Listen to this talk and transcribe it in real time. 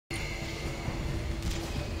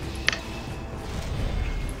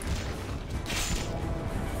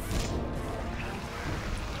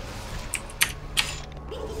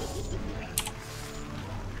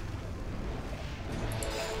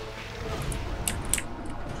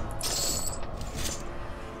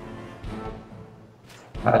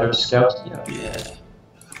Either scouts, yeah. Yeah.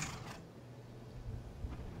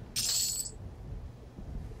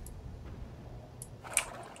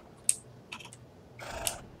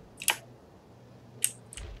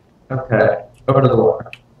 Okay, over to the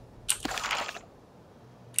water.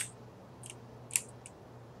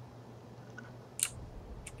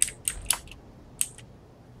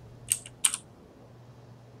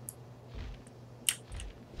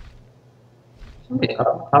 Somebody up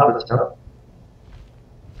on top of this hill.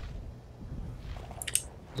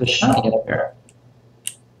 There's a shiny up here.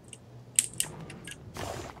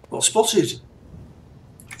 Well spotted.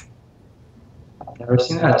 I've never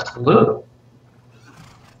seen that. It's blue.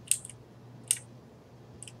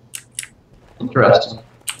 Interesting.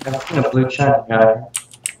 I've seen a blue shiny guy.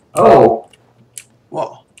 Oh!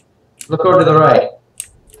 What? Look over to the right.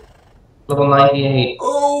 Level 98.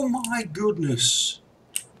 Oh my goodness.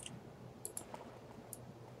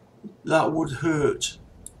 That would hurt.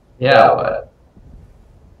 Yeah, what?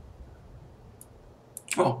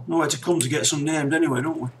 Well, nowhere to come to get some named anyway,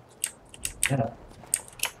 don't we? Yeah.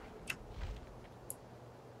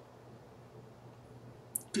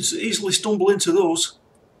 Could easily stumble into those.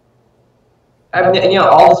 I mean,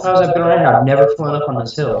 all the times I've been around here, I've never flown up on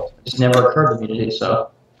this hill. It just never occurred to me to do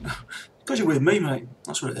so. Because you're with me, mate.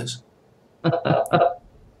 That's what it is.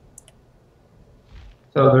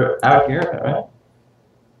 So they're out here, right?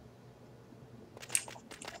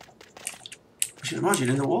 I should imagine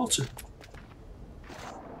in the water.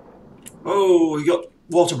 Oh, you got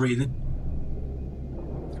water breathing.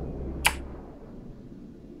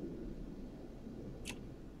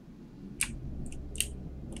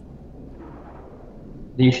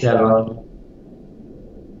 You should have it on you.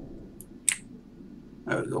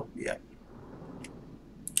 There we go, yeah.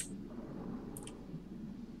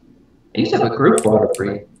 I used to have a group water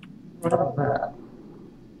breathe. What about that?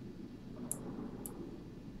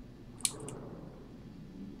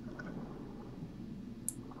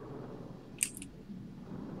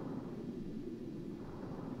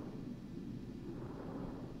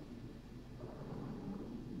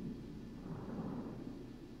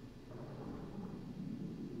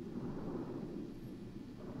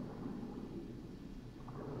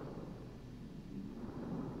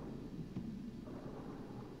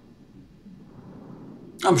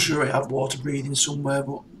 I'm sure I have water breathing somewhere,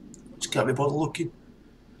 but just can't be bothered looking.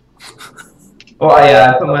 Oh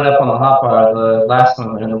yeah, I put mine up on the hot bar the last time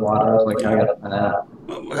I went in the water. I was like, I gotta find that.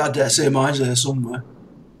 Well, I dare say mine's there somewhere.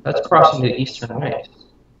 That's crossing the eastern waves.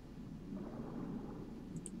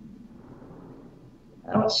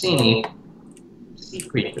 I don't see any sea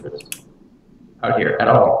creatures out here at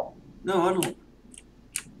all. No, I don't.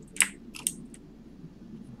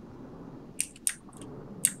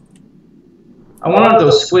 I wanted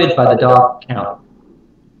those squid by the dock count.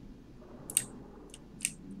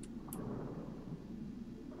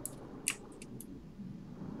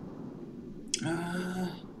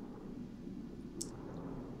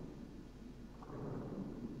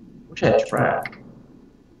 Wish I had track.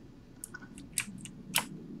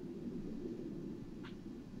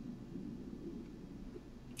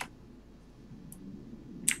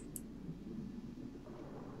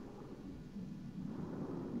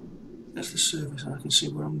 There's the surface and I can see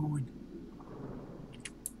where I'm going.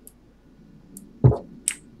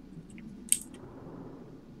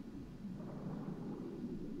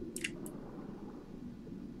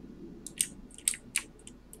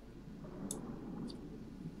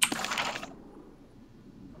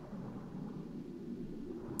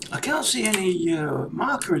 I can't see any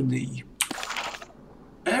marker in the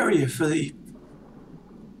area for the...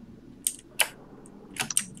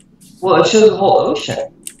 Well, it shows the whole ocean.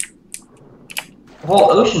 The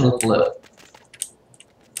whole ocean is blue.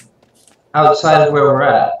 Outside of where we're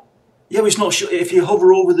at. Yeah, but it's not if you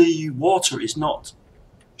hover over the water, it's not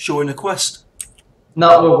showing a quest.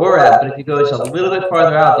 Not where we're at, but if you go just a little bit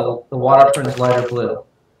farther out, the water turns lighter blue.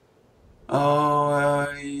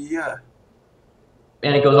 Yeah.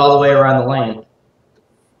 And it goes all the way around the land.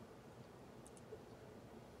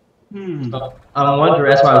 So I'm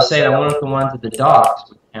wondering, that's why I was saying, I wonder if the ones at the docks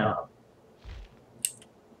would count.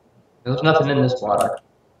 There's nothing in this water.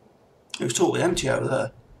 It was totally empty out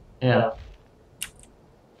there. Yeah.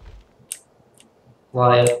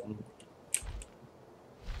 Fly up.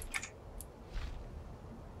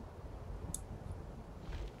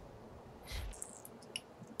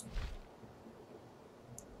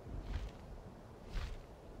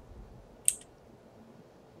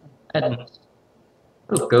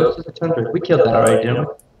 Oh, Ghost of the Tundra. We killed that already, didn't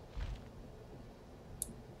we?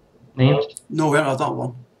 Names? No, we haven't had that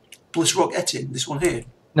one. Bliss Rock Ettin, this one here.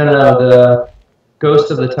 No, the Ghost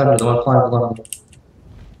of the Tundra, the one flying below me.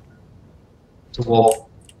 It's a wolf.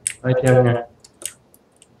 Right down here.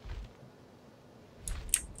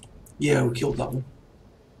 Yeah, we killed that one.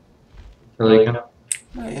 Kill it again.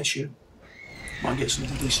 Oh, yeah, sure. Might get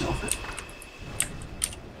something decent off it.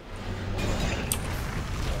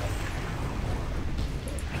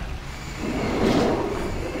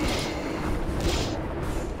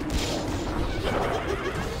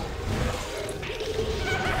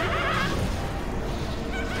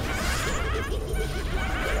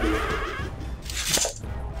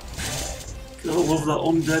 I love that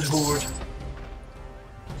undead horde.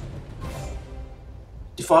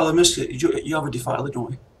 Defiler missed it. You have a defiler,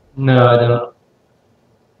 don't you? No, I don't.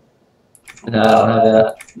 No, I don't have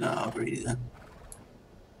that. No, I'll greedy then.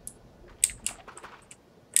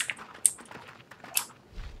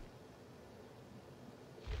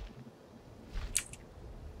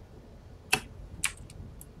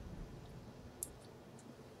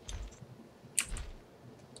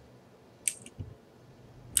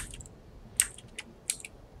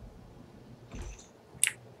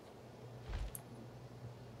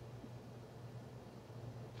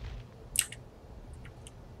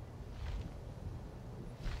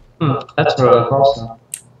 That's what I call now.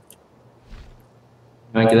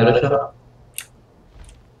 You wanna give that a shot?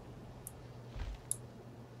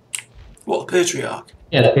 What, the Patriarch?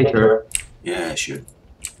 Yeah, the Patriarch. Yeah, sure.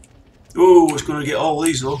 Oh, it's going to get all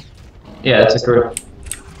these though. Yeah, it's a group.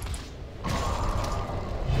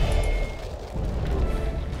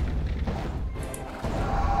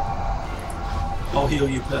 I'll heal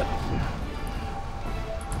you, pet.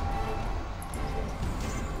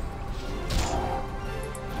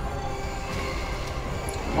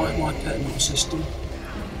 Why is my pet not assisting?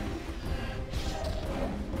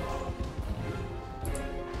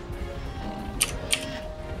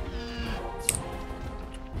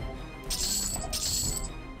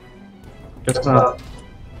 Just not.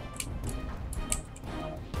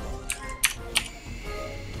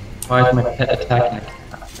 Why is my pet attacking?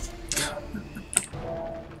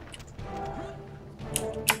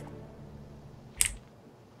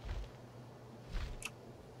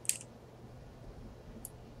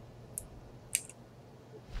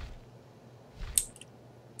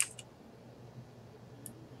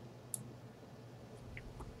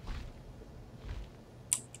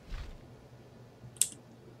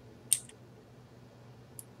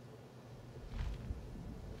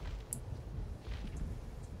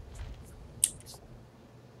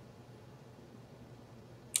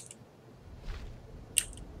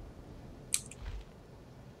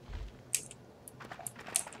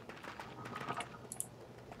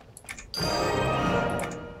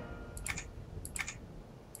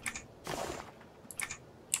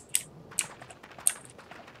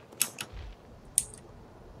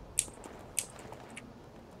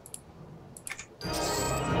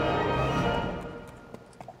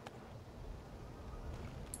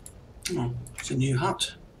 Oh, it's a new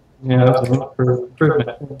hat. Yeah, that's an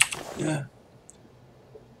improvement. Yeah.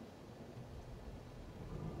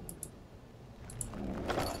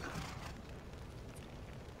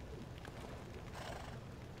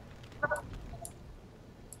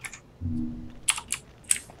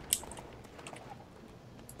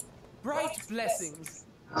 Bright blessings.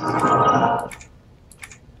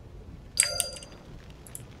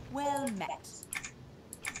 Well met.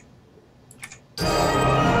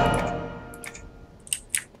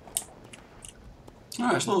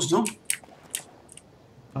 Alright, so that's done.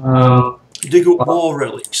 Dig up war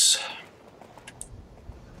relics.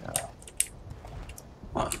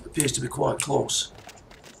 That appears to be quite close.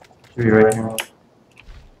 Should be right here.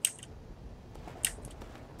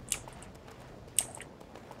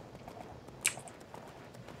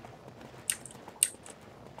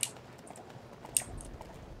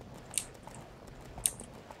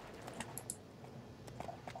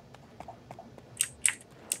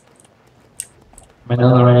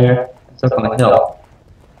 Another right here. It's up on the hill.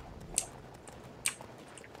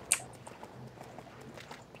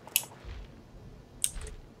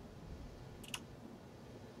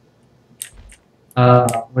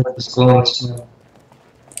 With this glowing snow.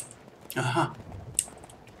 Uh-huh.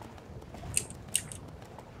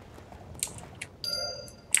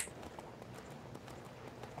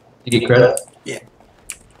 You get credit? Yeah.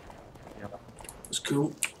 That's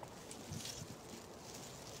cool.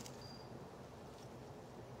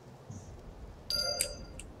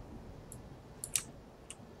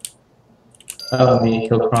 Oh, me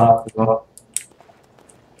kill Chronic as well.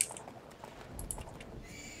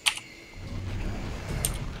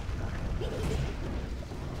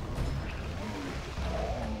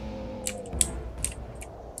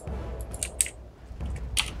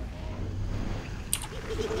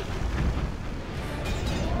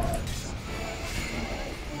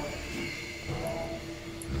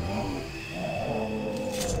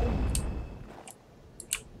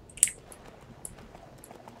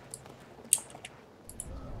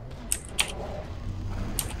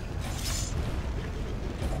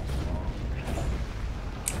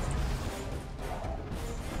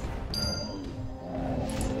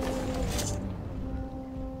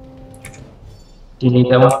 Do you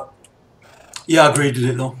need that one? Yeah, I agreed with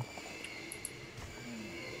it though.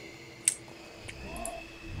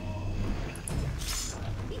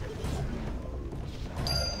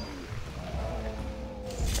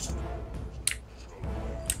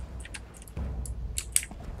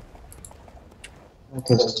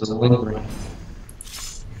 Because it's a lingering.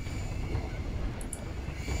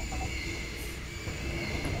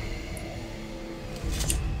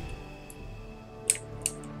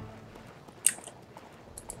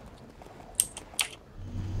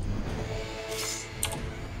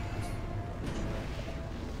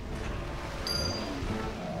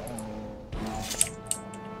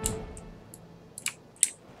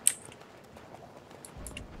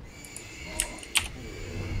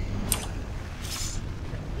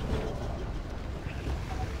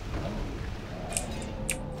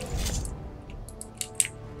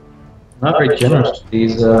 Not very generous with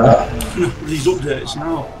these. These updates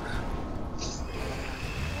now.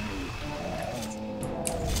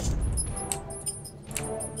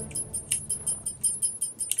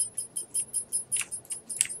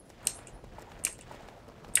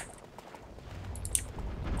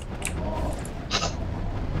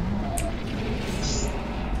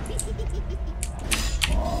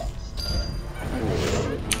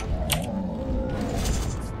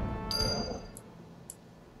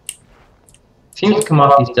 Seems to come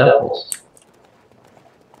off these devils.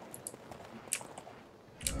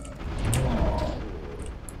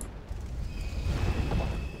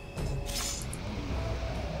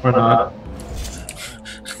 Or not.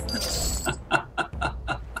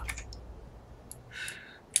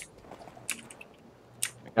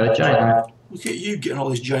 I got a giant eye. Look at you getting all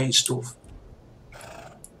this giant stuff.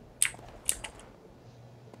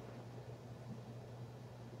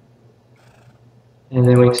 And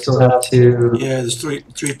then we still have to. Yeah, there's three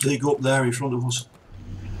big up there in front of us.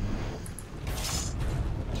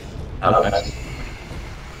 Okay.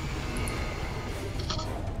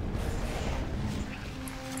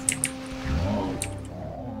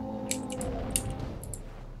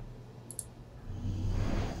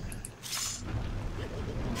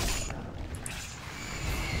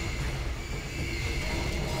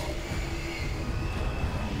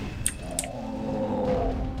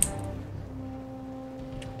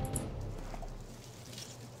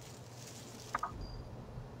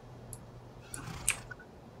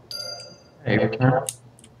 Hey, return.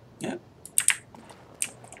 Yeah.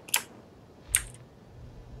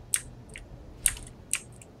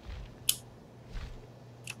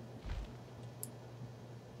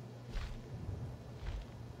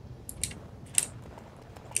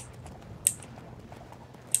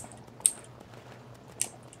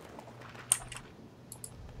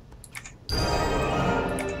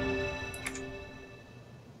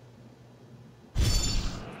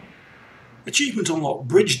 Achievement unlocked.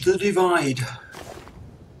 Bridge the divide.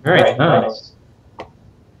 Very nice.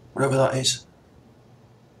 Whatever that is.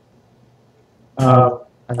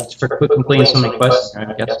 It's for quick completing so many quests,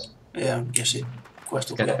 I guess. Yeah, I'm guessing.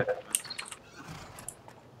 Quest Okay. upload.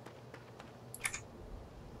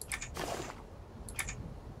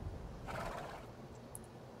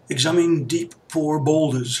 Examine deep pore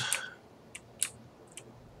boulders.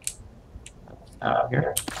 Out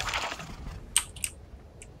here.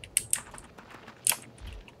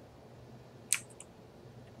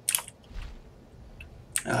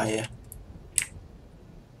 Ah, yeah.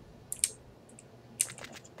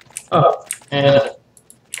 Oh, and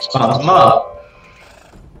spawns them up.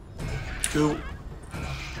 Cool.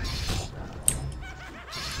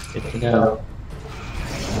 Good to know.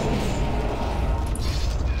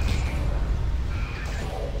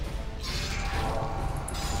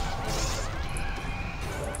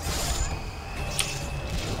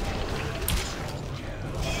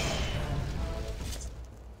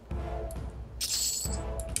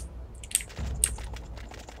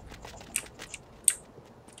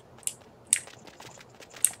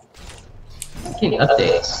 Making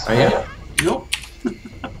updates, are you? Nope.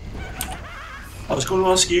 I was going to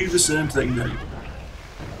ask you the same thing now.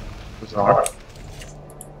 Bizarre.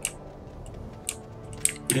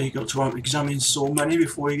 Yeah, you got to examine so many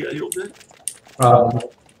before you get the update. Probably.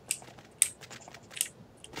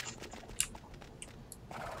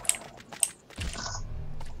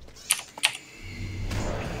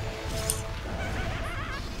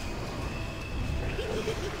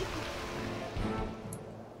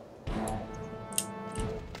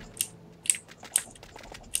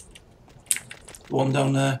 The one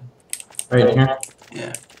down there. Right here.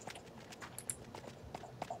 Yeah.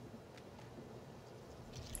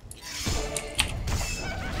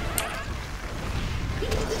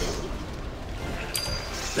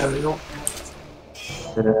 There we go.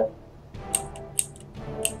 Did it.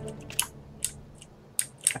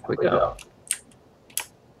 Back we go.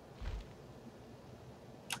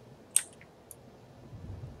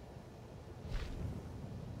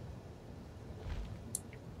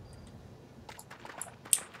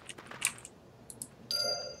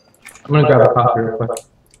 I'm gonna grab a coffee real quick.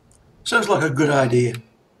 Sounds like a good idea.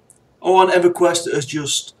 Oh, on EverQuest has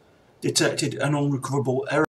just detected an unrecoverable error.